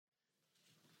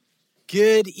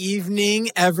Good evening,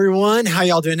 everyone. How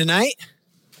y'all doing tonight?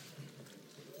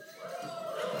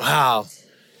 Wow.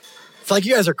 It's like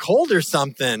you guys are cold or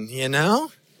something, you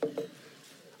know?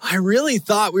 I really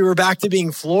thought we were back to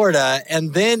being Florida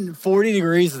and then 40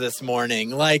 degrees this morning.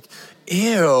 Like,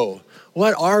 ew.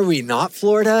 What are we, not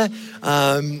Florida?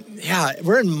 Yeah,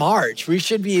 we're in March. We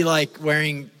should be like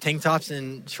wearing tank tops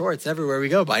and shorts everywhere we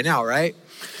go by now, right?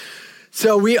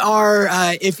 So we are,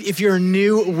 if you're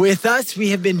new with us, we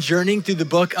have been journeying through the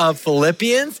book of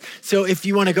Philippians. So if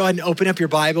you want to go ahead and open up your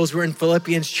Bibles, we're in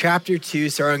Philippians chapter 2,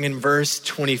 starting in verse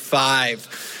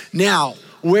 25. Now,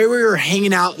 where we were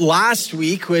hanging out last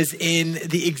week was in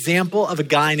the example of a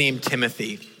guy named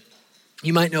Timothy.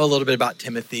 You might know a little bit about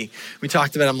Timothy. We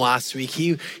talked about him last week.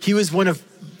 He was one of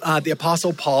the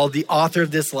Apostle Paul, the author of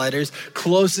this letter's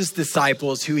closest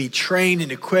disciples, who he trained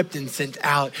and equipped and sent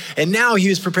out. And now he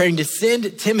was preparing to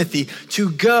send Timothy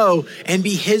to go and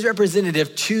be his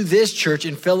representative to this church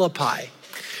in Philippi.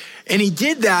 And he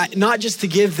did that not just to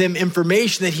give them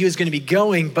information that he was going to be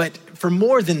going, but for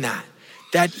more than that,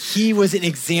 that he was an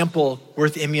example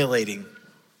worth emulating.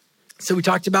 So we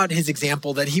talked about his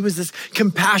example, that he was this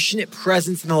compassionate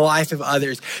presence in the life of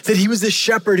others, that he was this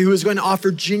shepherd who was going to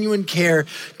offer genuine care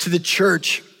to the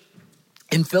church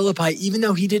in Philippi, even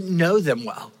though he didn't know them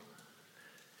well.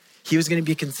 He was going to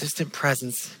be a consistent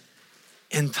presence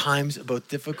in times of both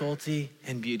difficulty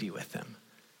and beauty with them.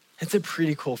 It's a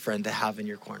pretty cool friend to have in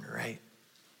your corner, right?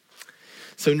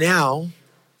 So now,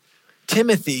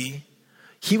 Timothy,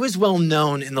 he was well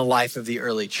known in the life of the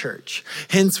early church.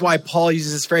 Hence why Paul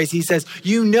uses this phrase. He says,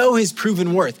 you know his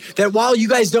proven worth. That while you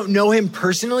guys don't know him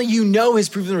personally, you know his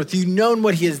proven worth. You know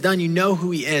what he has done. You know who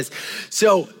he is.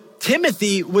 So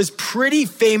Timothy was pretty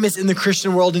famous in the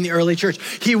Christian world in the early church.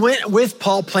 He went with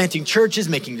Paul planting churches,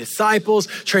 making disciples,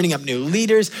 training up new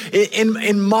leaders.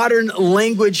 In modern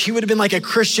language, he would have been like a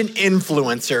Christian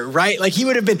influencer, right? Like he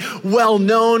would have been well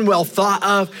known, well thought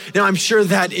of. Now, I'm sure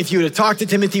that if you would have talked to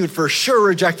Timothy, he would for sure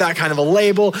reject that kind of a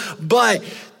label, but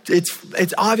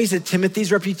it's obvious that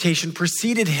Timothy's reputation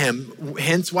preceded him,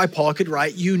 hence why Paul could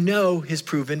write, you know his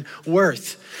proven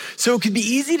worth. So it could be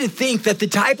easy to think that the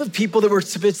type of people that we're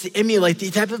supposed to emulate,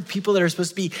 the type of people that are supposed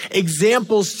to be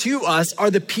examples to us are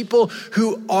the people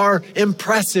who are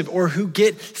impressive or who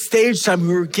get stage time,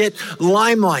 who get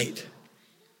limelight.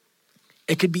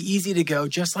 It could be easy to go,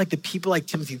 just like the people like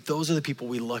Timothy, those are the people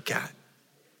we look at.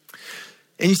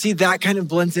 And you see, that kind of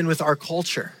blends in with our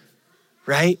culture.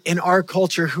 Right? In our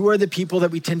culture, who are the people that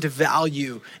we tend to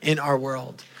value in our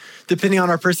world? Depending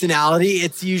on our personality,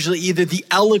 it's usually either the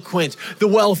eloquent, the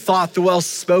well-thought, the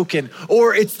well-spoken,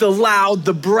 or it's the loud,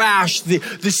 the brash, the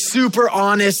super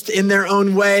honest in their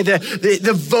own way,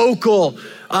 the vocal.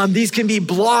 These can be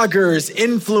bloggers,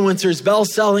 influencers,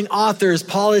 best-selling authors,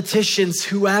 politicians,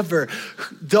 whoever.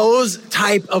 Those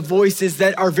type of voices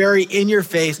that are very in your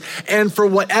face, and for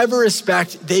whatever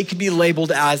respect, they could be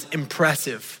labeled as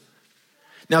impressive.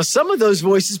 Now, some of those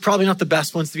voices, probably not the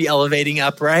best ones to be elevating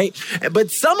up, right?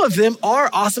 But some of them are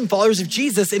awesome followers of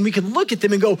Jesus, and we can look at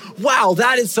them and go, wow,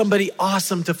 that is somebody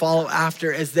awesome to follow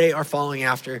after as they are following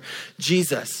after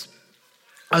Jesus.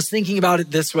 I was thinking about it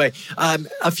this way.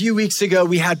 A few weeks ago,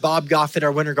 we had Bob Goff at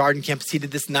our Winter Garden campus. He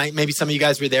did this night. Maybe some of you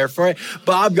guys were there for it.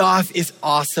 Bob Goff is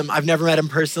awesome. I've never met him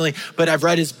personally, but I've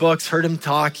read his books, heard him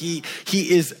talk. He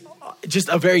is just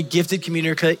a very gifted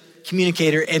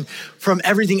communicator, and from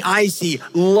everything I see,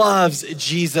 loves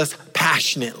Jesus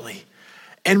passionately.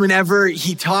 And whenever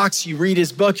he talks, you read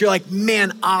his book, you're like,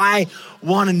 man, I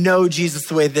want to know Jesus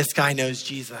the way this guy knows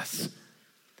Jesus.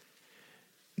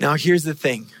 Now, here's the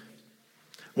thing.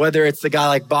 Whether it's the guy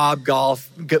like Bob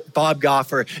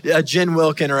Goff or a Jen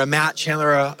Wilkin or a Matt Chandler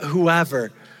or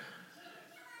whoever,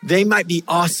 they might be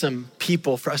awesome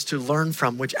people for us to learn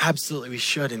from, which absolutely we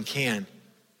should and can.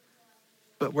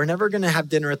 But we're never going to have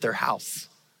dinner at their house.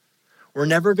 We're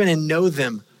never going to know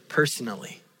them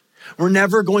personally. We're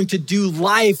never going to do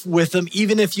life with them,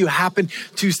 even if you happen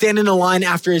to stand in a line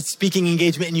after a speaking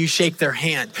engagement and you shake their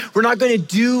hand. We're not going to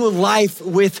do life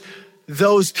with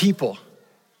those people.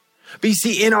 But you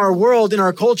see, in our world, in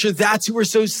our culture, that's who we're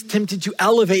so tempted to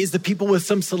elevate, is the people with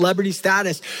some celebrity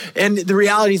status. And the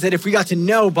reality is that if we got to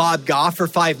know Bob Goff for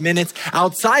 5 minutes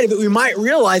outside of it, we might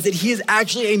realize that he is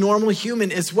actually a normal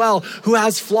human as well, who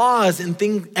has flaws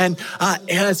and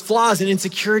has flaws and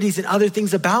insecurities and other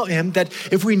things about him that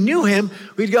if we knew him,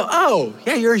 we'd go, oh,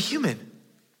 yeah, you're a human.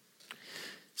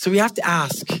 So we have to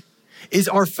ask, is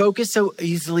our focus so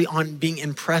easily on being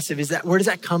impressive? Where does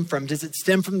that come from? Does it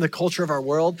stem from the culture of our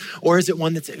world, or is it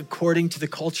one that's according to the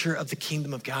culture of the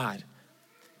kingdom of God?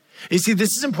 You see,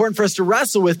 this is important for us to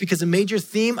wrestle with because a major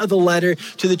theme of the letter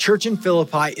to the church in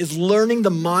Philippi is learning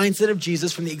the mindset of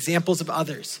Jesus from the examples of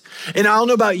others. And I don't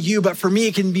know about you, but for me,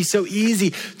 it can be so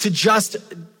easy to just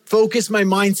focus my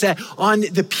mindset on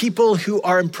the people who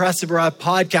are impressive or have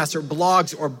podcasts or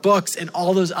blogs or books and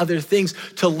all those other things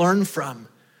to learn from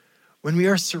when we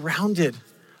are surrounded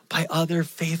by other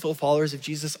faithful followers of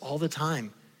Jesus all the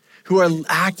time who are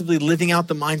actively living out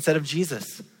the mindset of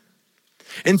Jesus.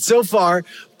 And so far,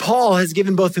 Paul has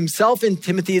given both himself and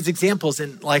Timothy as examples.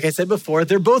 And like I said before,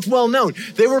 they're both well known.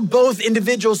 They were both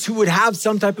individuals who would have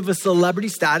some type of a celebrity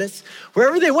status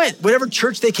wherever they went, whatever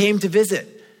church they came to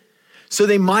visit. So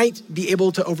they might be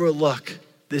able to overlook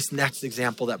this next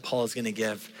example that Paul is going to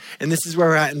give. And this is where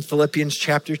we're at in Philippians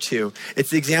chapter 2. It's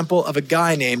the example of a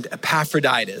guy named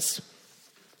Epaphroditus.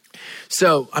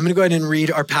 So I'm going to go ahead and read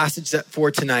our passage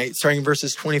for tonight, starting in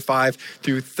verses 25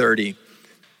 through 30.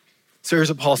 So here's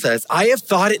what Paul says. I have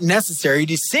thought it necessary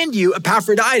to send you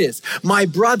Epaphroditus, my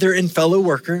brother and fellow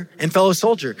worker and fellow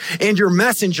soldier, and your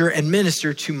messenger and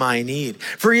minister to my need.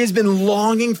 For he has been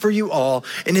longing for you all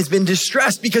and has been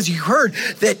distressed because you heard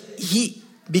that he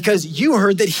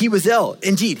was ill.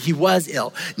 Indeed, he was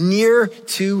ill, near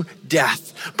to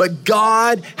death. But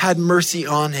God had mercy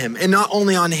on him, and not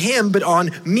only on him, but on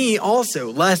me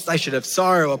also, lest I should have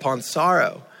sorrow upon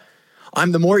sorrow.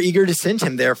 I'm the more eager to send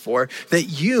him, therefore, that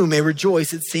you may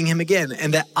rejoice at seeing him again,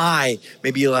 and that I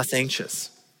may be less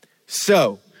anxious.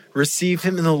 So receive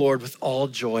him in the Lord with all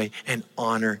joy and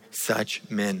honor such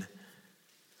men.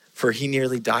 For he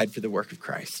nearly died for the work of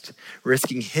Christ,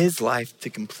 risking his life to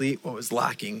complete what was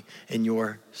lacking in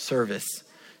your service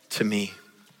to me.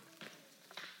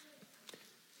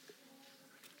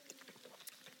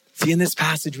 See, in this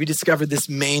passage, we discovered this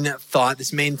main thought,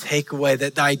 this main takeaway,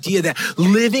 that the idea that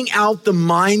living out the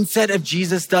mindset of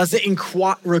Jesus doesn't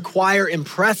require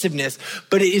impressiveness,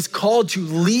 but it is called to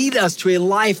lead us to a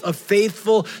life of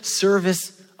faithful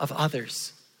service of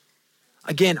others.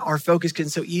 Again, our focus can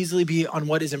so easily be on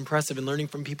what is impressive and learning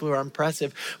from people who are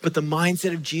impressive, but the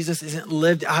mindset of Jesus isn't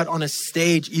lived out on a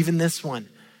stage, even this one.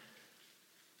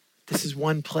 This is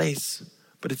one place,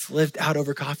 but it's lived out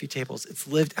over coffee tables. It's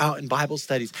lived out in Bible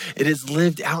studies. It is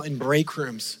lived out in break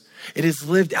rooms. It is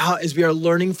lived out as we are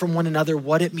learning from one another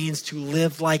what it means to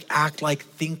live like, act like,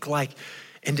 think like,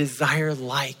 and desire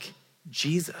like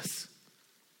Jesus.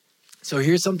 So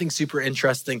here's something super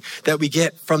interesting that we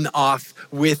get from the off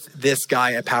with this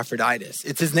guy, Epaphroditus.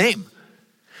 It's his name.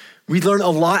 We learn a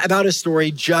lot about his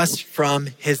story just from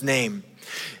his name.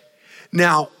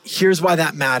 Now, here's why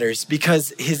that matters,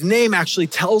 because his name actually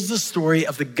tells the story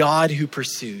of the God who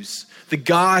pursues, the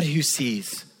God who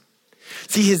sees.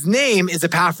 See, his name is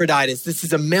Epaphroditus. This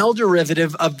is a male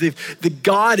derivative of the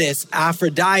goddess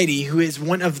Aphrodite, who is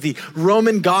one of the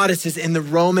Roman goddesses in the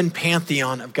Roman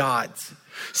pantheon of gods.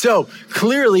 So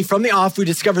clearly from the off, we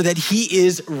discover that he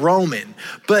is Roman,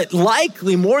 but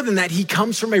likely more than that, he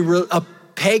comes from a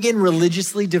pagan,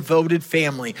 religiously devoted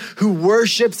family who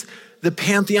worships the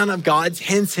pantheon of gods,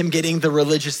 hence him getting the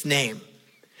religious name.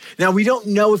 Now, we don't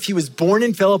know if he was born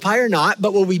in Philippi or not,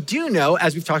 but what we do know,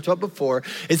 as we've talked about before,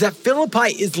 is that Philippi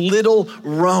is little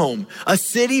Rome, a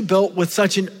city built with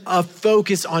such a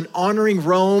focus on honoring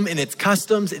Rome and its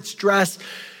customs, its dress,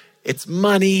 its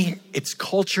money, its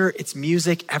culture, its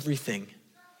music, everything.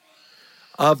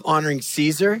 Of honoring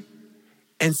Caesar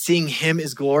and seeing him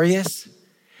as glorious,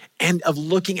 and of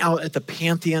looking out at the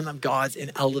pantheon of gods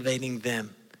and elevating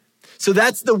them. So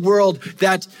that's the world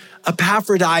that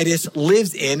Epaphroditus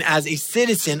lives in as a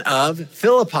citizen of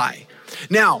Philippi.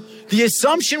 Now, the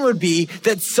assumption would be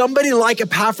that somebody like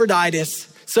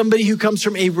Epaphroditus, somebody who comes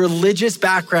from a religious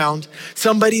background,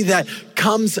 somebody that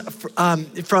comes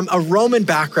from a Roman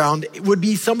background, would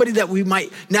be somebody that we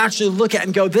might naturally look at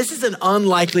and go, this is an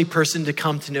unlikely person to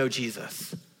come to know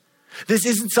Jesus. This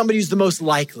isn't somebody who's the most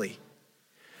likely.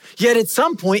 Yet at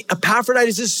some point,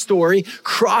 Epaphroditus' story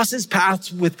crosses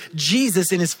paths with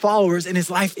Jesus and his followers, and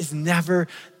his life is never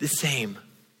the same.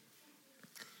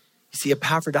 You see,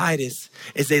 Epaphroditus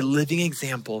is a living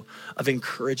example of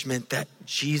encouragement that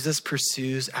Jesus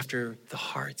pursues after the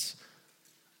hearts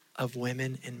of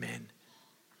women and men.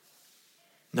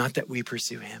 Not that we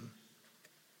pursue him.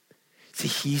 See,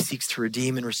 he seeks to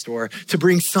redeem and restore, to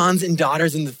bring sons and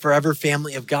daughters in the forever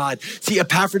family of God. See,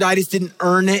 Epaphroditus didn't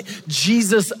earn it.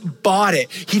 Jesus bought it.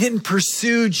 He didn't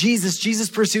pursue Jesus. Jesus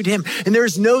pursued him. And there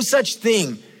is no such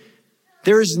thing.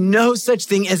 There is no such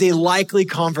thing as a likely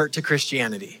convert to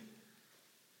Christianity.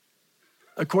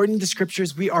 According to the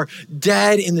scriptures, we are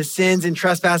dead in the sins and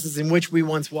trespasses in which we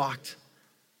once walked.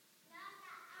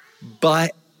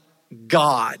 But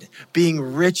God, being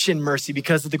rich in mercy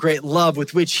because of the great love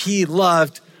with which he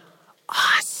loved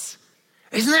us.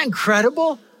 Isn't that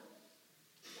incredible?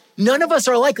 None of us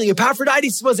are likely.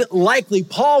 Epaphroditus wasn't likely.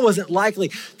 Paul wasn't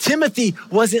likely. Timothy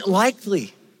wasn't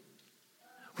likely.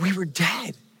 We were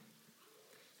dead.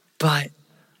 But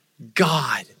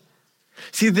God.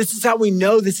 See, this is how we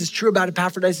know this is true about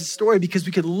Epaphroditus' story, because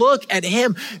we could look at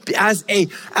him as a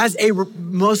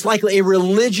most likely a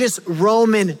religious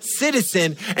Roman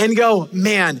citizen and go,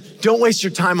 man, don't waste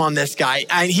your time on this guy.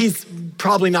 And he's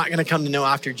probably not going to come to know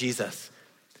after Jesus.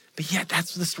 But yet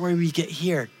that's the story we get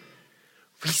here.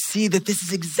 We see that this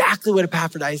is exactly what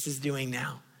Epaphroditus is doing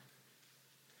now.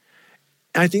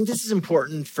 And I think this is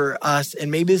important for us,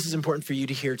 and maybe this is important for you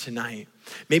to hear tonight.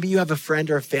 Maybe you have a friend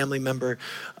or a family member,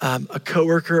 a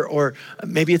coworker, or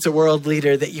maybe it's a world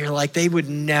leader that you're like, they would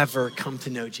never come to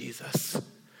know Jesus.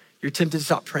 You're tempted to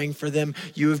stop praying for them.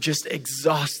 You have just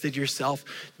exhausted yourself,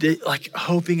 like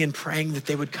hoping and praying that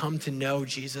they would come to know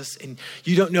Jesus, and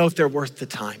you don't know if they're worth the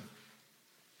time.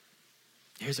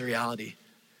 Here's the reality.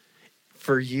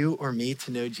 For you or me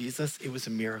to know Jesus, it was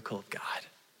a miracle of God.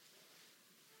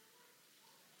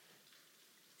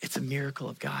 It's a miracle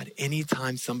of God.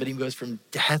 Anytime somebody goes from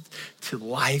death to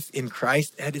life in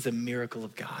Christ, that is a miracle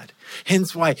of God.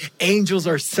 Hence why angels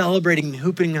are celebrating and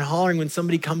hooping and hollering when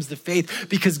somebody comes to faith,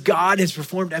 because God has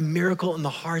performed a miracle in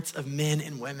the hearts of men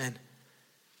and women.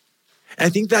 And I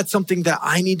think that's something that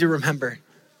I need to remember.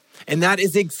 And that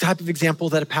is the type of example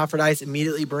that Epaphroditus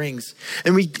immediately brings.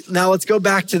 And now let's go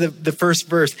back to the first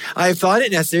verse. I have thought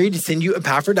it necessary to send you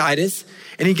Epaphroditus.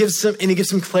 And he gives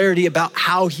some clarity about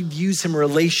how he views him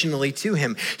relationally to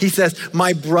him. He says,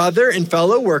 my brother and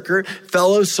fellow worker,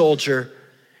 fellow soldier,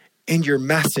 and your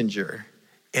messenger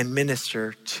and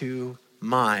minister to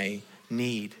my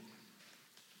need.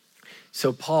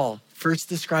 So Paul first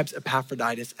describes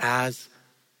Epaphroditus as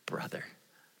brother.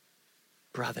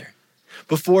 Brother.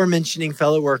 Before mentioning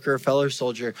fellow worker, fellow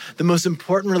soldier, the most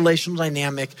important relational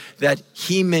dynamic that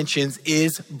he mentions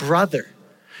is brother.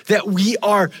 That we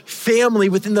are family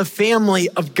within the family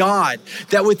of God.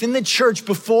 That within the church,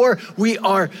 before we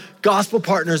are gospel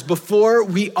partners, before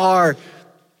we are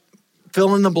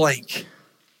fill in the blank,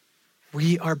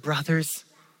 we are brothers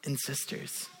and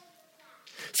sisters.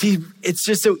 See, it's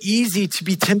just so easy to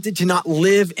be tempted to not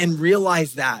live and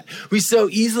realize that. We so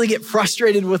easily get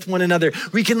frustrated with one another.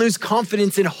 We can lose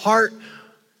confidence in heart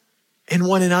in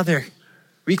one another.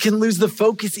 We can lose the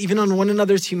focus even on one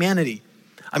another's humanity.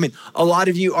 I mean, a lot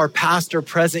of you are past or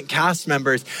present cast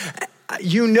members.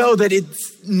 You know that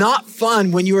it's not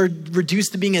fun when you are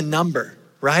reduced to being a number,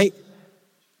 right?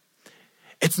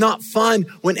 It's not fun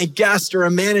when a guest or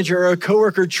a manager or a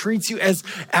coworker treats you as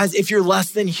if you're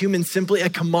less than human, simply a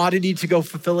commodity to go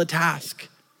fulfill a task.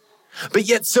 But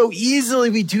yet so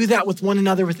easily we do that with one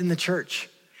another within the church.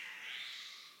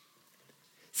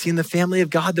 See, in the family of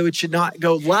God, though, it should not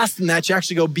go less than that. It should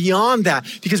actually go beyond that,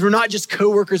 because we're not just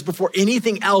coworkers before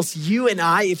anything else. You and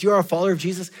I, if you are a follower of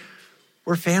Jesus,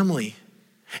 we're family.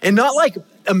 And not like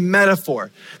a metaphor.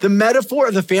 The metaphor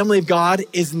of the family of God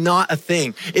is not a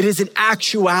thing. It is an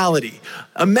actuality.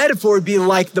 A metaphor would be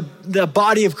like the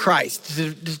body of Christ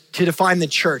to define the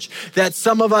church. That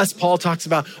some of us, Paul talks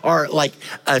about, are like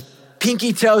a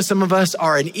pinky toe. Some of us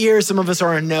are an ear. Some of us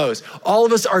are a nose. All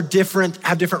of us are different,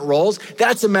 have different roles.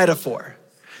 That's a metaphor.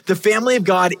 The family of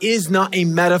God is not a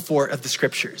metaphor of the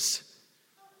scriptures.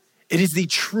 It is the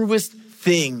truest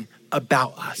thing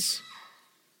about us.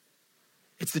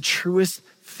 It's the truest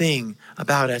thing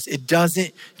about us. It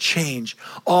doesn't change.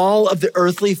 All of the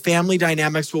earthly family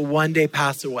dynamics will one day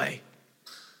pass away.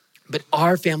 But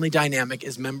our family dynamic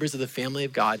as members of the family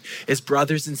of God, as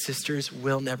brothers and sisters,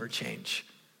 will never change.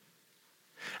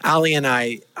 Allie and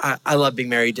I love being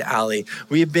married to Allie.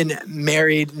 We have been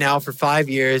married now for 5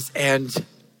 years, and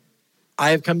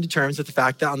I have come to terms with the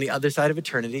fact that on the other side of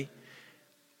eternity,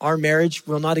 our marriage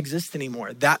will not exist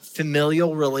anymore. That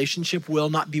familial relationship will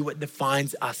not be what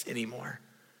defines us anymore.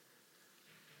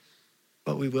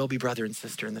 But we will be brother and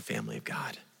sister in the family of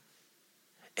God.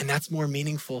 And that's more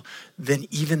meaningful than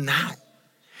even that.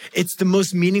 It's the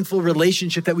most meaningful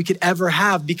relationship that we could ever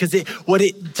have, because what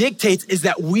it dictates is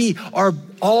that we are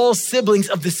all siblings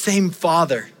of the same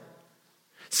Father.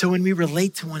 So when we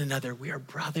relate to one another, we are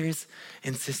brothers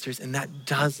and sisters, and that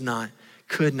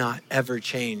could not ever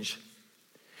change.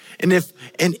 And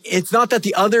it's not that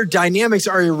the other dynamics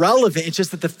are irrelevant, it's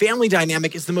just that the family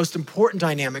dynamic is the most important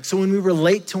dynamic. So when we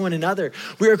relate to one another,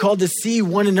 we are called to see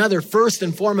one another first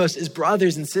and foremost as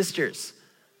brothers and sisters.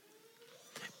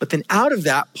 But then out of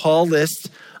that, Paul lists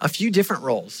a few different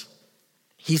roles.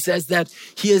 He says that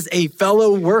he is a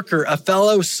fellow worker, a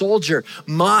fellow soldier,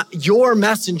 your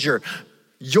messenger,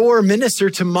 your minister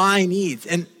to my needs.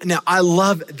 And now I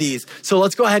love these. So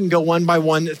let's go ahead and go one by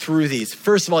one through these.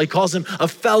 First of all, he calls him a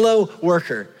fellow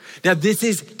worker. Now, this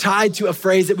is tied to a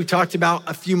phrase that we talked about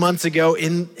a few months ago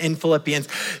in Philippians,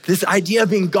 this idea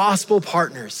of being gospel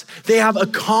partners. They have a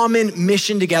common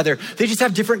mission together. They just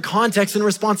have different contexts and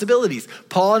responsibilities.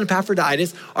 Paul and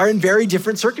Epaphroditus are in very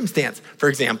different circumstances. For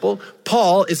example,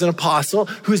 Paul is an apostle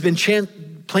who's been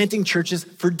planting churches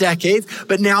for decades,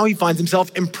 but now he finds himself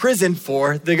imprisoned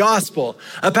for the gospel.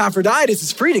 Epaphroditus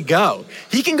is free to go.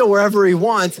 He can go wherever he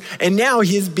wants, and now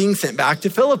he is being sent back to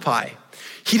Philippi.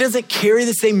 He doesn't carry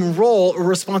the same role or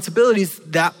responsibilities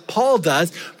that Paul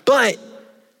does, but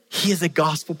he is a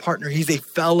gospel partner. He's a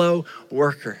fellow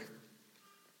worker.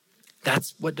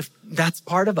 That's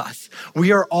part of us.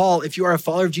 We are all, if you are a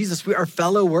follower of Jesus, we are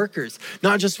fellow workers,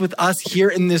 not just with us here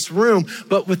in this room,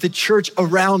 but with the church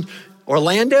around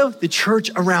Orlando, the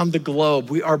church around the globe.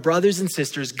 We are brothers and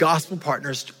sisters, gospel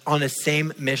partners on a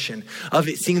same mission of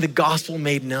seeing the gospel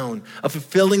made known, of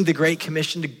fulfilling the Great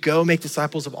Commission to go make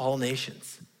disciples of all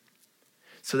nations.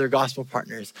 So they're gospel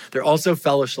partners. They're also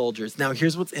fellow soldiers. Now,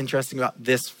 here's what's interesting about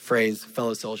this phrase,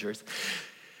 fellow soldiers.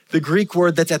 The Greek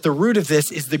word that's at the root of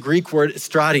this is the Greek word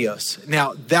stratios.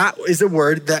 Now, that is a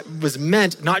word that was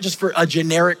meant not just for a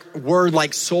generic word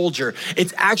like soldier.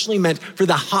 It's actually meant for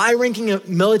the high-ranking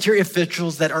military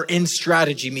officials that are in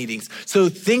strategy meetings. So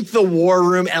think the war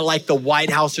room at like the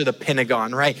White House or the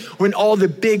Pentagon, right? When all the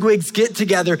bigwigs get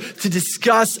together to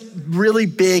discuss really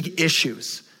big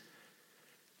issues.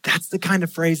 That's the kind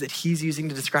of phrase that he's using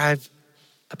to describe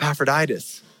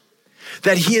Epaphroditus.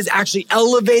 That he is actually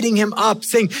elevating him up,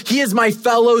 saying, he is my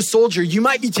fellow soldier. You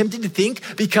might be tempted to think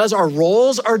because our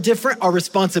roles are different, our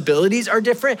responsibilities are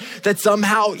different, that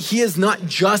somehow he is not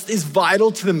just as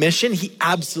vital to the mission. He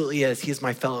absolutely is. He is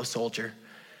my fellow soldier.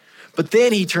 But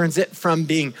then he turns it from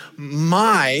being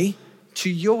my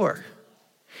to your.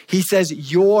 He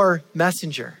says, your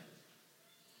messenger.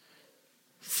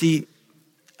 See,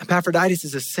 Epaphroditus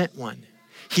is a sent one.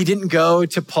 He didn't go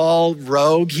to Paul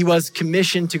rogue. He was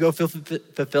commissioned to go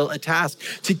fulfill a task,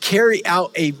 to carry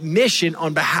out a mission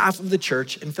on behalf of the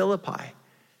church in Philippi.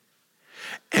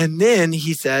 And then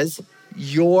he says,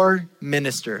 your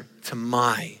minister to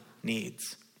my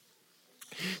needs.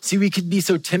 See, we could be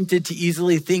so tempted to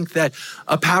easily think that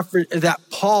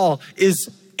Paul is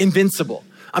invincible.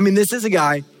 I mean, this is a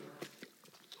guy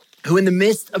who in the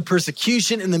midst of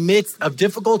persecution, in the midst of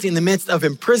difficulty, in the midst of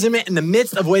imprisonment, in the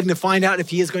midst of waiting to find out if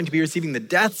he is going to be receiving the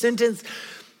death sentence,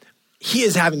 he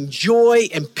is having joy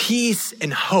and peace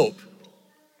and hope.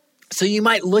 So you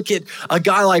might look at a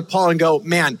guy like Paul and go,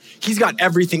 man, he's got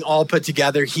everything all put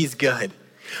together. He's good.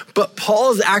 But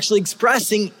Paul is actually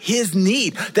expressing his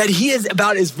need, that he is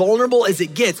about as vulnerable as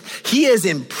it gets. He is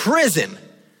in prison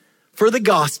for the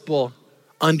gospel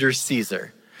under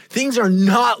Caesar. Things are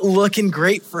not looking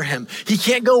great for him. He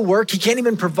can't go work. He can't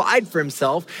even provide for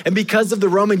himself. And because of the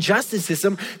Roman justice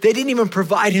system, they didn't even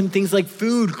provide him things like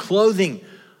food, clothing,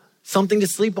 something to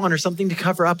sleep on, or something to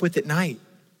cover up with at night.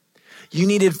 You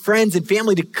needed friends and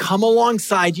family to come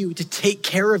alongside you to take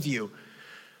care of you.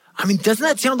 I mean, doesn't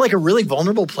that sound like a really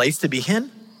vulnerable place to be in?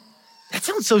 That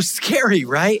sounds so scary,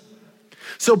 right?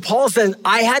 So Paul says,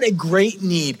 I had a great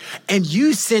need, and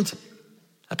you sent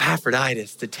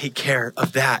Epaphroditus to take care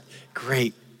of that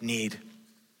great need.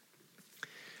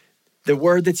 The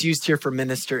word that's used here for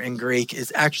minister in Greek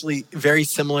is actually very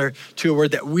similar to a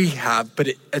word that we have, but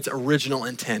its original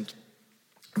intent,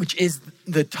 which is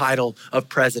the title of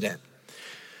president.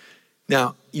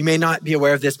 Now, you may not be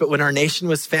aware of this, but when our nation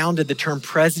was founded, the term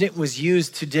president was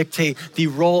used to dictate the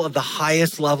role of the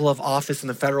highest level of office in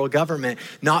the federal government,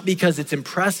 not because it's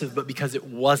impressive, but because it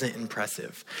wasn't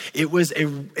impressive. It was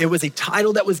a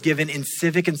title that was given in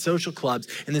civic and social clubs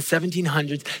in the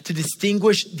 1700s to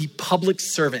distinguish the public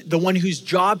servant, the one whose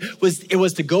job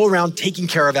was to go around taking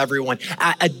care of everyone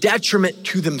at a detriment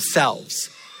to themselves.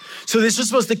 So this was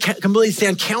supposed to completely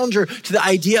stand counter to the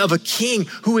idea of a king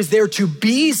who was there to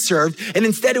be served, and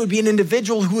instead it would be an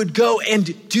individual who would go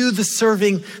and do the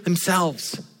serving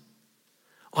themselves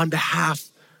on behalf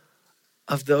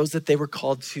of those that they were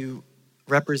called to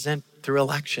represent through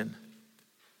election.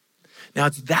 Now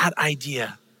it's that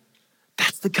idea.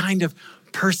 That's the kind of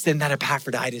person that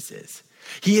Epaphroditus is.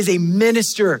 He is a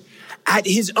minister at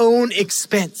his own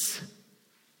expense.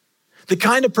 The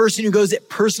kind of person who goes at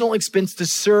personal expense to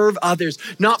serve others,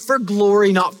 not for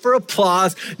glory, not for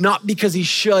applause, not because he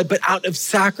should, but out of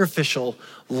sacrificial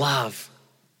love.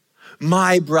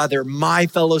 My brother, my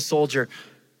fellow soldier,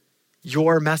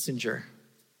 your messenger,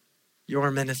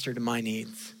 your minister to my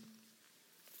needs.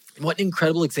 What an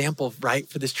incredible example, right,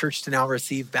 for this church to now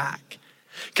receive back.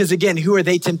 Because again, who are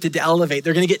they tempted to elevate?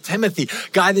 They're going to get Timothy,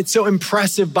 guy that's so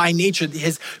impressive by nature.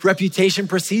 His reputation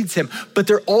precedes him. But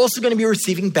they're also going to be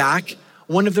receiving back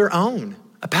one of their own,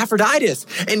 Epaphroditus.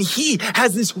 And he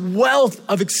has this wealth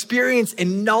of experience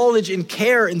and knowledge and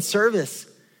care and service.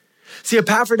 See,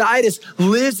 Epaphroditus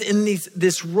lives in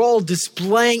this role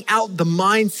displaying out the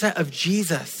mindset of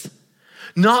Jesus,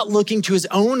 not looking to his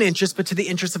own interests, but to the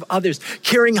interests of others,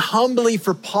 caring humbly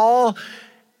for Paul,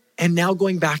 and now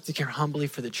going back to care humbly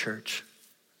for the church,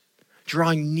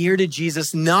 drawing near to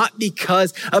Jesus, not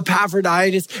because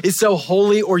Epaphroditus is so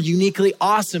holy or uniquely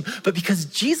awesome, but because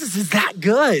Jesus is that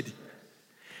good.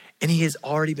 And he has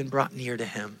already been brought near to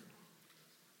him.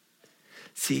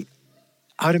 See,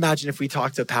 I would imagine if we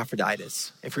talked to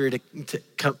Epaphroditus, if we were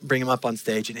to bring him up on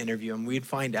stage and interview him, we'd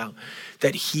find out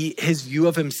that his view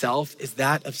of himself is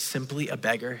that of simply a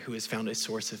beggar who has found a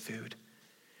source of food.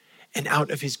 And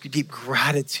out of his deep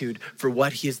gratitude for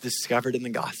what he has discovered in the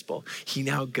gospel, he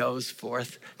now goes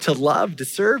forth to love, to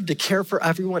serve, to care for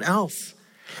everyone else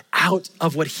out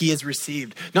of what he has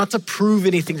received, not to prove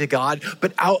anything to God,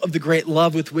 but out of the great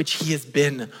love with which he has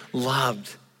been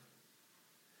loved.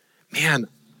 Man,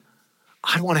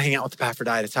 I'd want to hang out with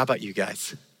Epaphroditus. How about you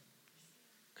guys?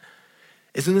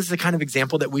 Isn't this the kind of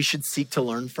example that we should seek to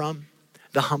learn from?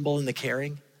 The humble and the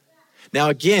caring. Now,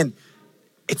 again,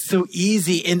 it's so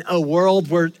easy in a world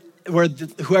where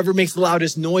whoever makes the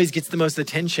loudest noise gets the most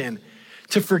attention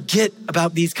to forget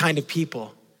about these kind of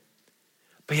people.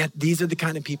 But yet these are the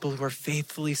kind of people who are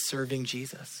faithfully serving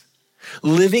Jesus,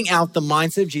 living out the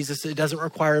mindset of Jesus. It doesn't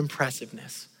require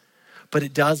impressiveness, but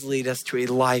it does lead us to a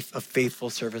life of faithful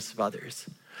service of others.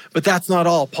 But that's not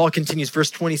all. Paul continues, verse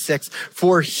 26,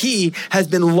 for he has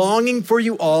been longing for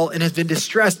you all and has been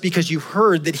distressed because you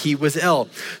heard that he was ill.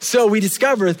 So we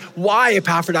discover why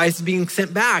Epaphroditus is being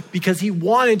sent back, because he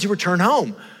wanted to return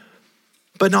home,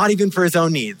 but not even for his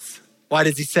own needs. Why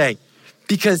does he say?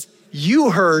 Because you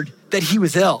heard that he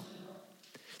was ill.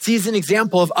 See, he's an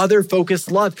example of other focused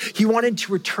love. He wanted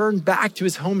to return back to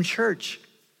his home church.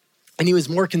 And he was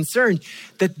more concerned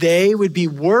that they would be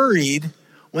worried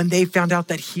when they found out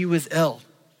that he was ill.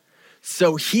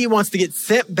 So he wants to get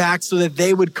sent back so that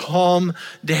they would calm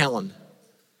down.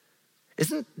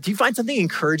 Do you find something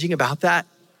encouraging about that?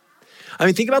 I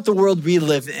mean, think about the world we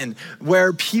live in,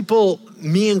 where people,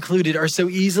 me included, are so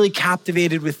easily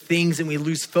captivated with things and we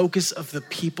lose focus of the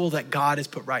people that God has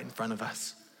put right in front of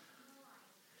us.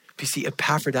 You see,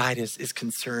 Epaphroditus is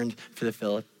concerned for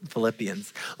the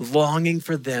Philippians, longing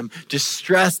for them,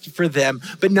 distressed for them,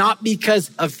 but not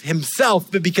because of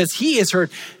himself, but because he has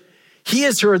heard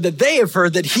that they have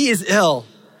heard that he is ill.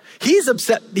 He's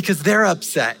upset because they're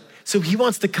upset. So he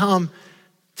wants to come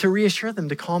to reassure them,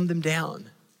 to calm them down.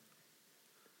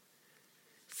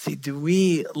 See, do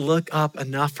we look up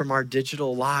enough from our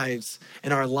digital lives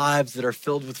and our lives that are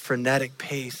filled with frenetic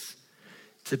pace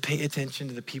to pay attention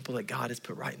to the people that God has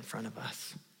put right in front of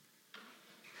us?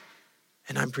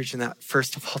 And I'm preaching that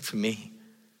first of all to me,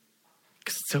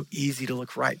 because it's so easy to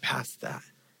look right past that.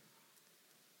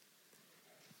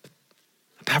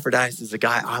 Epaphroditus is a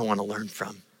guy I want to learn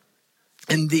from,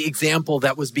 and the example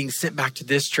that was being sent back to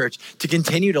this church to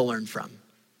continue to learn from.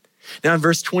 Now in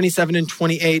verse 27 and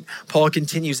 28, Paul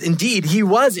continues, indeed, he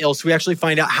was ill. So we actually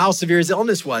find out how severe his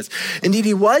illness was. Indeed,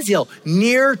 he was ill,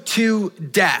 near to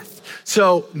death.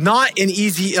 So not an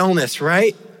easy illness,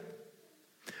 right?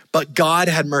 But God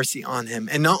had mercy on him,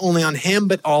 and not only on him,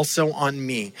 but also on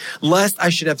me, lest I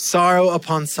should have sorrow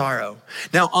upon sorrow.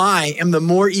 Now I am the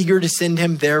more eager to send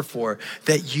him, therefore,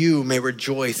 that you may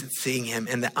rejoice at seeing him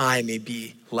and that I may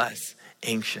be less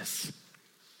anxious.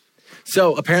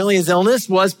 So apparently his illness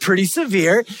was pretty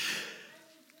severe.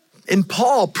 And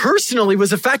Paul personally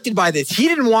was affected by this. He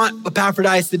didn't want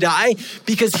Epaphroditus to die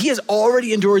because he has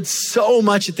already endured so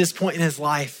much at this point in his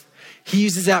life. He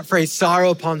uses that phrase, sorrow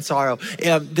upon sorrow.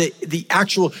 The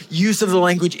actual use of the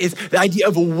language is the idea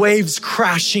of waves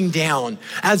crashing down,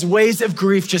 as waves of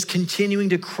grief just continuing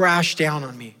to crash down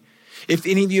on me. If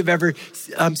any of you have ever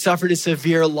suffered a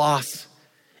severe loss,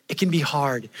 it can be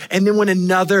hard. And then when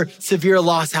another severe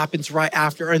loss happens right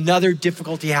after, or another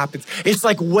difficulty happens, it's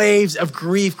like waves of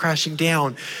grief crashing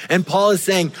down. And Paul is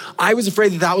saying, I was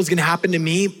afraid that was going to happen to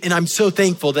me, and I'm so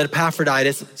thankful that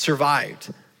Epaphroditus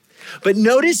survived. But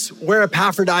notice where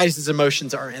Epaphroditus'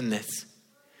 emotions are in this.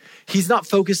 He's not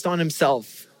focused on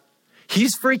himself.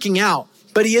 He's freaking out,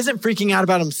 but he isn't freaking out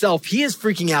about himself. He is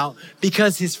freaking out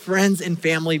because his friends and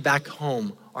family back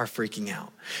home are freaking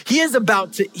out. He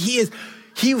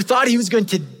thought he was going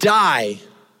to die,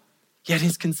 yet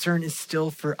his concern is still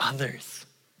for others.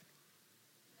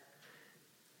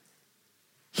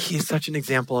 He is such an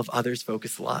example of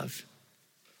others-focused love.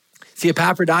 See,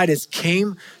 Epaphroditus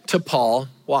came to Paul.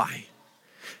 Why?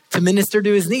 To minister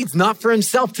to his needs, not for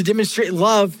himself, to demonstrate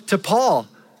love to Paul.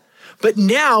 But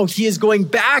now he is going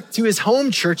back to his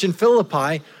home church in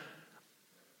Philippi.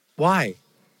 Why?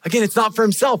 Again, it's not for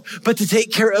himself, but to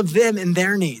take care of them and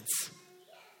their needs.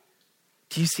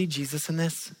 Do you see Jesus in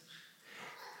this?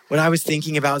 What I was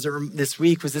thinking about this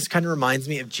week was this kind of reminds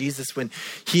me of Jesus when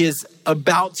he is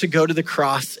about to go to the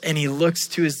cross and he looks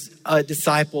to his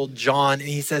disciple, John, and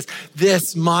he says,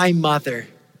 "This, my mother,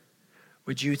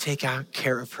 would you take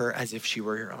care of her as if she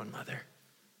were your own mother?"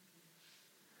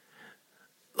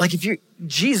 Like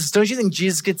Jesus, don't you think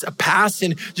Jesus gets a pass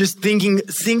in just thinking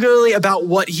singularly about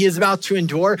what he is about to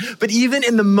endure? But even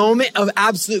in the moment of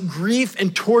absolute grief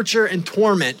and torture and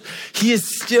torment, he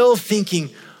is still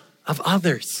thinking of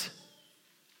others.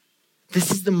 This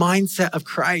is the mindset of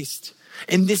Christ.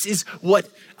 And this is what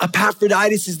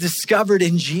Epaphroditus has discovered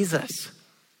in Jesus.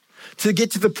 To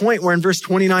get to the point where in verse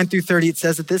 29 through 30, it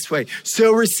says it this way: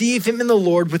 "So receive him in the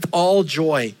Lord with all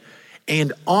joy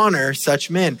and honor such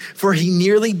men, for he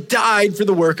nearly died for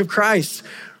the work of Christ,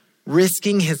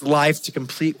 risking his life to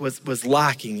complete what was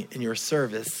lacking in your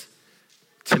service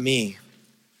to me."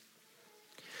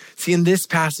 See, in this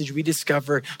passage, we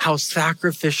discover how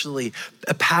sacrificially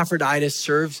Epaphroditus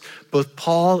serves both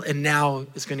Paul and now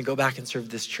is going to go back and serve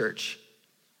this church.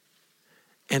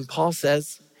 And Paul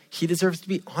says he deserves to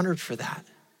be honored for that.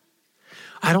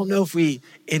 I don't know if we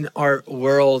in our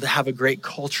world have a great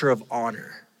culture of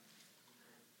honor,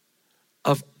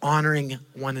 of honoring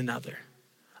one another,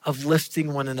 of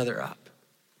lifting one another up.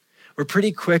 We're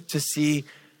pretty quick to see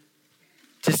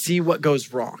what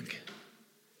goes wrong,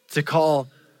 to call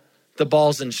the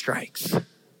balls and strikes.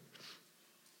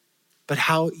 But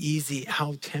how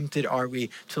tempted are we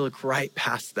to look right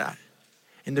past that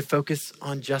and to focus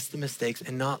on just the mistakes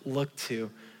and not look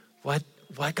to what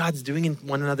God's doing in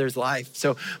one another's life.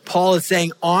 So Paul is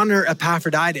saying, honor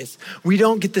Epaphroditus. We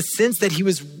don't get the sense that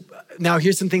now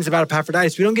here's some things about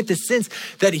Epaphroditus. We don't get the sense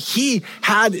that he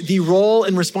had the role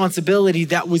and responsibility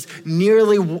that was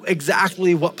nearly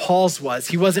exactly what Paul's was.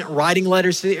 He wasn't writing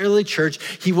letters to the early church.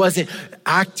 He wasn't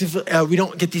active. We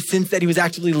don't get the sense that he was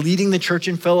actively leading the church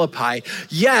in Philippi.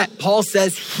 Yet Paul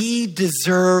says he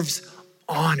deserves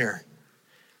honor.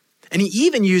 And he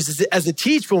even uses it as a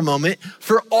teachable moment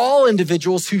for all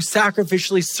individuals who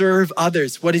sacrificially serve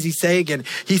others. What does he say again?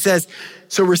 He says,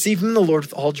 "So receive him in the Lord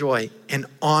with all joy and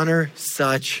honor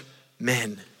such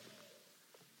men."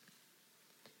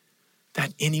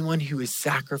 That anyone who is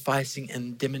sacrificing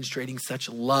and demonstrating such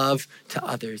love to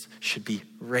others should be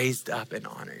raised up and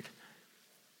honored.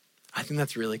 I think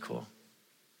that's really cool.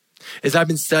 As I've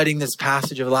been studying this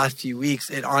passage over the last few weeks,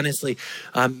 it honestly,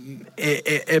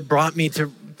 it brought me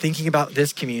to thinking about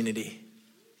this community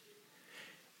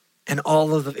and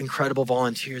all of the incredible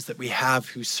volunteers that we have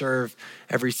who serve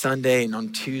every Sunday and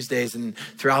on Tuesdays and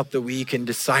throughout the week and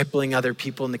discipling other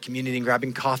people in the community and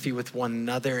grabbing coffee with one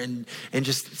another and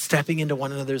just stepping into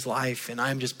one another's life. And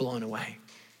I'm just blown away.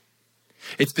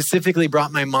 It specifically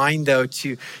brought my mind, though,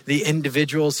 to the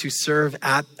individuals who serve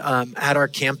at our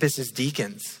campus as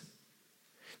deacons.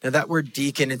 Now that word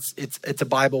deacon, it's a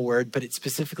Bible word, but it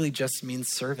specifically just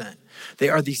means servant. They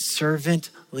are the servant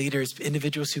leaders,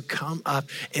 individuals who come up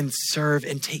and serve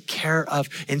and take care of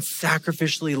and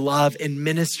sacrificially love and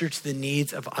minister to the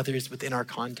needs of others within our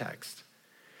context.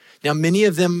 Now, many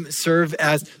of them serve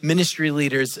as ministry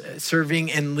leaders,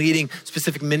 serving and leading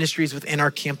specific ministries within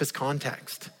our campus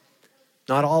context.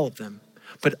 Not all of them,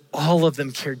 but all of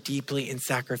them care deeply and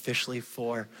sacrificially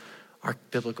for our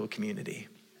biblical community.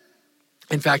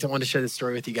 In fact, I want to share this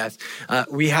story with you guys.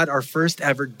 We had our first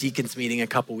ever deacons meeting a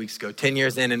couple weeks ago, 10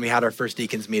 years in, and we had our first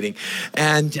deacons meeting.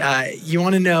 And you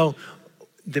want to know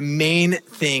the main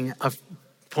thing of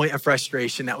point of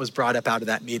frustration that was brought up out of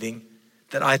that meeting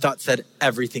that I thought said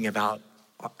everything about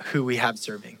who we have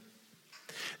serving.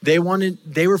 They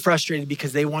were frustrated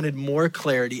because they wanted more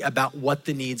clarity about what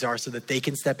the needs are so that they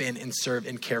can step in and serve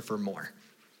and care for more.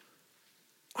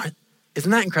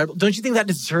 Isn't that incredible? Don't you think that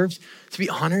deserves to be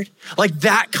honored? Like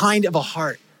that kind of a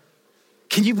heart.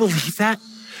 Can you believe that?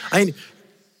 I'm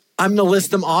going to list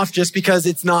them off just because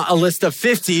it's not a list of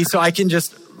 50, so I can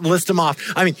just list them off.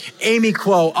 Amy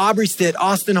Quo, Aubrey Stitt,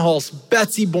 Austin Hulse,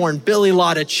 Betsy Bourne, Billy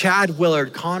Lotta, Chad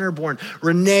Willard, Connor Bourne,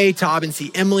 Renee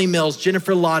Taubensee, Emily Mills,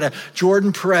 Jennifer Lotta,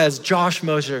 Jordan Perez, Josh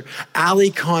Mosher,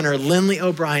 Allie Connor, Lindley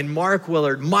O'Brien, Mark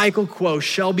Willard, Michael Quo,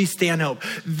 Shelby Stanhope.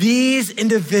 These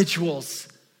individuals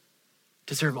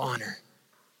deserve honor.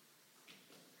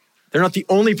 They're not the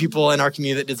only people in our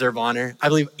community that deserve honor. I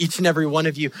believe each and every one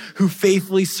of you who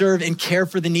faithfully serve and care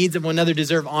for the needs of one another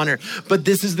deserve honor. But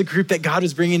this is the group that God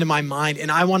is bringing to my mind. And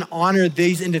I want to honor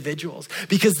these individuals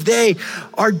because they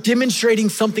are demonstrating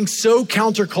something so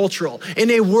countercultural. In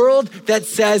a world that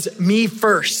says me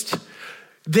first,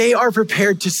 they are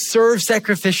prepared to serve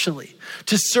sacrificially,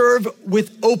 to serve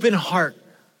with open heart.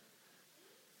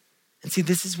 And see,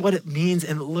 this is what it means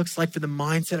and it looks like for the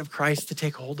mindset of Christ to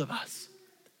take hold of us.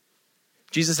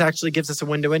 Jesus actually gives us a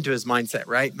window into his mindset,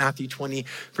 right? Matthew 20,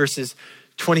 verses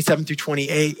 27 through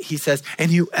 28, he says,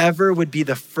 and whoever would be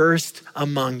the first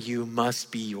among you must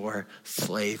be your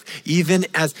slave. Even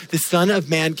as the Son of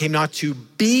Man came not to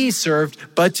be served,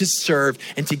 but to serve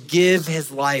and to give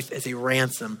his life as a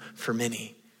ransom for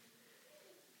many.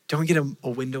 Don't we get a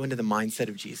window into the mindset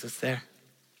of Jesus there?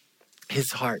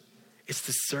 His heart, it's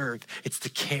to serve, it's to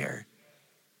care.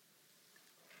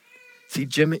 See,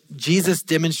 Jesus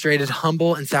demonstrated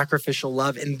humble and sacrificial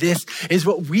love, and this is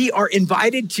what we are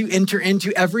invited to enter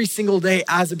into every single day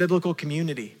as a biblical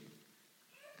community.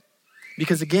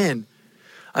 Because again,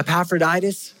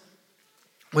 Epaphroditus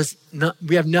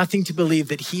we have nothing to believe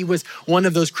that he was one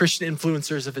of those Christian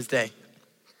influencers of his day.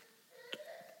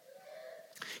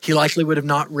 He likely would have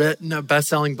not written a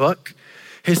best-selling book.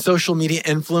 His social media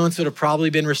influence would have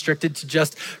probably been restricted to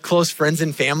just close friends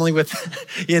and family with,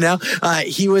 but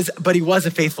he was a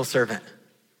faithful servant.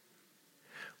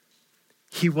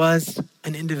 He was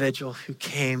an individual who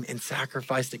came and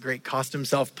sacrificed at great cost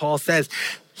himself. Paul says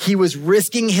he was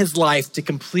risking his life to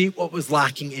complete what was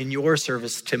lacking in your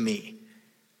service to me.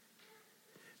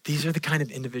 These are the kind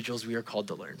of individuals we are called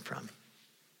to learn from.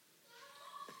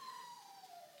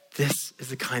 This is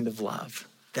the kind of love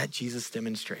that Jesus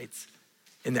demonstrates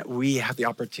and that we have the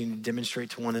opportunity to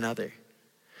demonstrate to one another.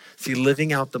 See,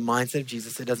 living out the mindset of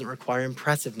Jesus, it doesn't require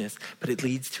impressiveness, but it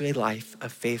leads to a life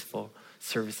of faithful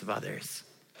service of others.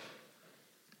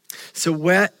 So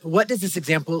what does this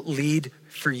example lead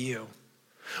for you?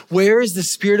 Where is the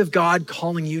Spirit of God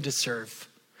calling you to serve?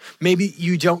 Maybe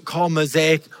you don't call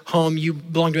Mosaic home, you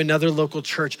belong to another local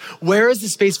church. Where is the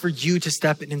space for you to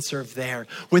step in and serve there?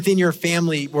 Within your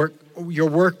family, your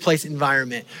workplace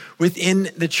environment, within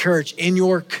the church, in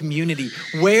your community.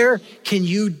 Where can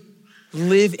you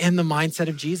live in the mindset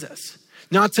of Jesus?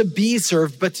 Not to be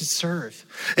served, but to serve.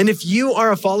 And if you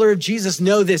are a follower of Jesus,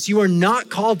 know this, you are not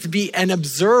called to be an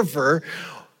observer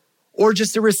or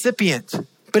just a recipient,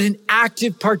 but an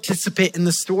active participant in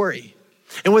the story.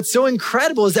 And what's so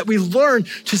incredible is that we learn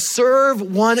to serve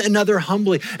one another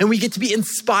humbly, and we get to be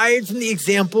inspired from the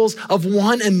examples of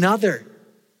one another.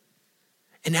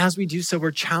 And as we do so,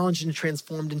 we're challenged and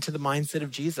transformed into the mindset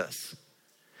of Jesus.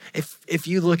 If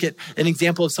you look at an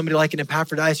example of somebody like an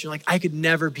Epaphroditus, you're like, I could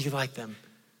never be like them.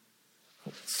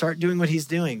 Start doing what he's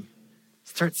doing.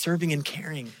 Start serving and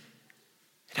caring.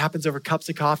 It happens over cups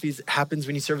of coffees. It happens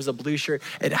when you serve as a blue shirt.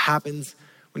 It happens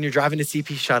when you're driving a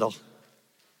CP shuttle.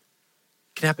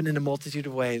 It can happen in a multitude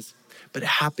of ways, but it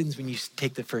happens when you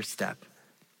take the first step.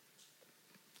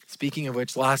 Speaking of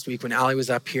which, last week when Allie was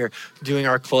up here doing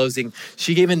our closing,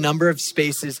 she gave a number of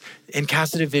spaces and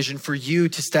casted a vision for you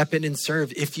to step in and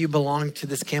serve if you belong to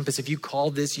this campus, if you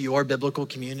call this your biblical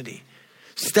community.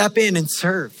 Step in and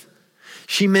serve.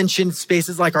 She mentioned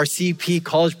spaces like our CP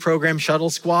college program shuttle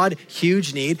squad,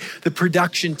 huge need, the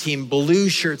production team, blue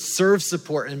shirts, serve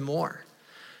support, and more.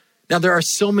 Now, there are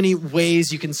so many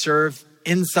ways you can serve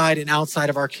inside and outside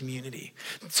of our community.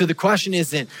 So the question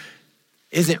isn't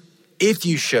if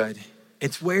you should,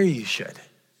 it's where you should.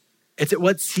 It's at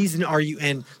what season are you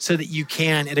in so that you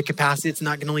can, at a capacity that's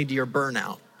not gonna lead to your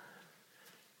burnout.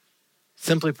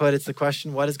 Simply put, it's the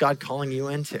question, what is God calling you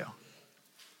into?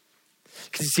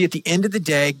 Because you see, at the end of the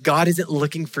day, God isn't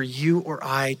looking for you or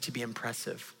I to be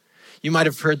impressive. You might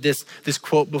have heard this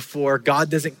quote before,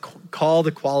 God doesn't call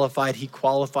the qualified, he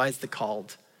qualifies the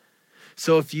called.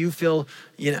 So if you feel,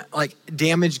 like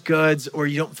damaged goods, or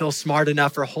you don't feel smart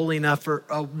enough or holy enough or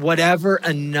whatever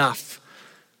enough,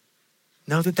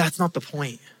 know that that's not the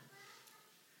point.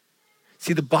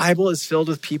 See, the Bible is filled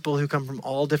with people who come from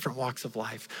all different walks of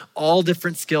life, all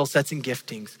different skill sets and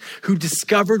giftings, who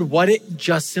discovered what it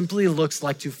just simply looks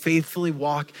like to faithfully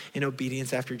walk in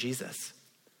obedience after Jesus.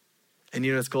 And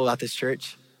you know what's cool about this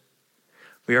church?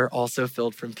 We are also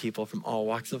filled from people from all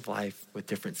walks of life with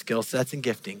different skill sets and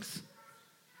giftings,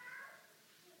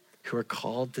 who are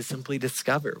called to simply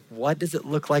discover, what does it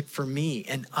look like for me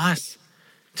and us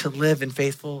to live in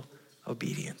faithful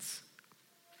obedience?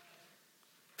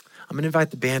 I'm gonna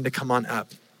invite the band to come on up.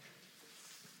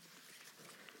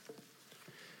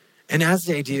 And as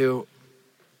they do,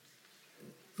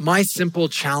 my simple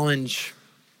challenge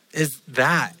is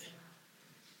that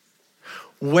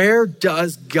Where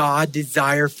does God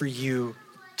desire for you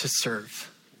to serve?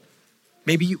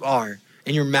 Maybe you are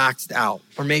and you're maxed out,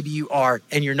 or maybe you are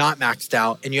and you're not maxed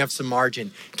out and you have some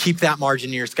margin. Keep that margin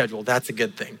in your schedule. That's a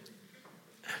good thing.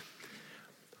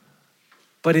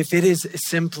 But if it is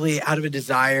simply out of a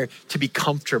desire to be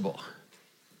comfortable,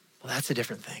 well, that's a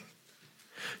different thing.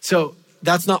 So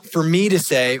that's not for me to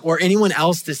say or anyone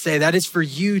else to say. That is for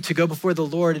you to go before the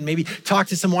Lord and maybe talk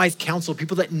to some wise counsel,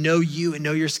 people that know you and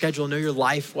know your schedule, know your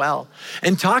life well,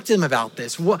 and talk to them about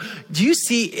this. What, do you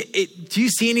see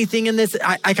anything in this?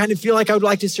 I kind of feel like I would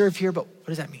like to serve here, but what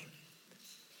does that mean?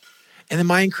 And then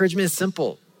my encouragement is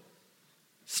simple.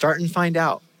 Start and find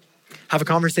out. Have a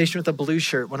conversation with a blue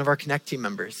shirt, one of our Connect team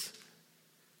members,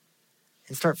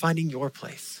 and start finding your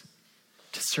place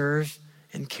to serve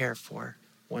and care for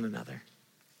one another.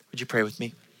 Would you pray with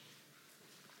me?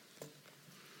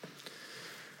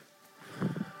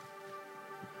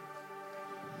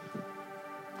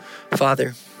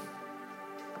 Father,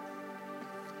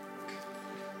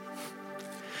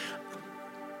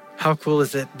 how cool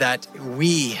is it that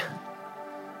we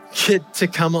get to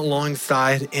come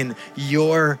alongside in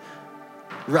your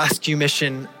rescue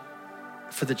mission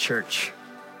for the church?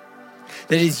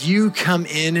 That is, you come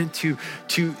in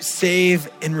to save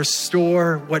and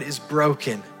restore what is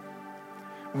broken.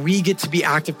 We get to be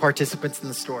active participants in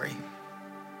the story.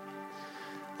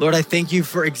 Lord, I thank you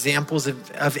for examples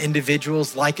of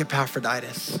individuals like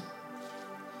Epaphroditus,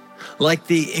 like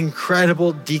the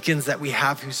incredible deacons that we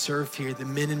have who serve here, the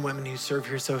men and women who serve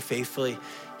here so faithfully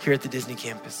here at the Disney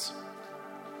campus.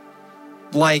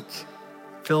 Like,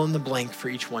 fill in the blank for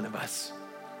each one of us.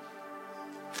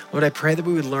 Lord, I pray that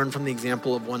we would learn from the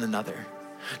example of one another,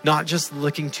 not just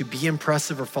looking to be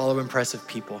impressive or follow impressive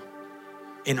people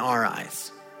in our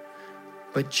eyes,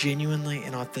 but genuinely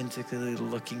and authentically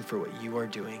looking for what you are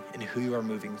doing and who you are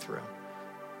moving through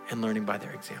and learning by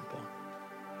their example.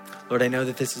 Lord, I know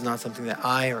that this is not something that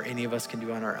I or any of us can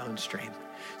do on our own strength.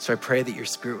 So I pray that your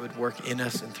Spirit would work in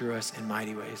us and through us in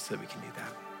mighty ways so that we can do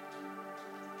that.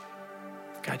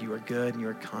 God, you are good and you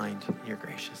are kind and you're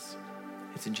gracious.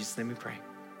 It's in Jesus' name we pray.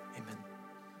 Amen.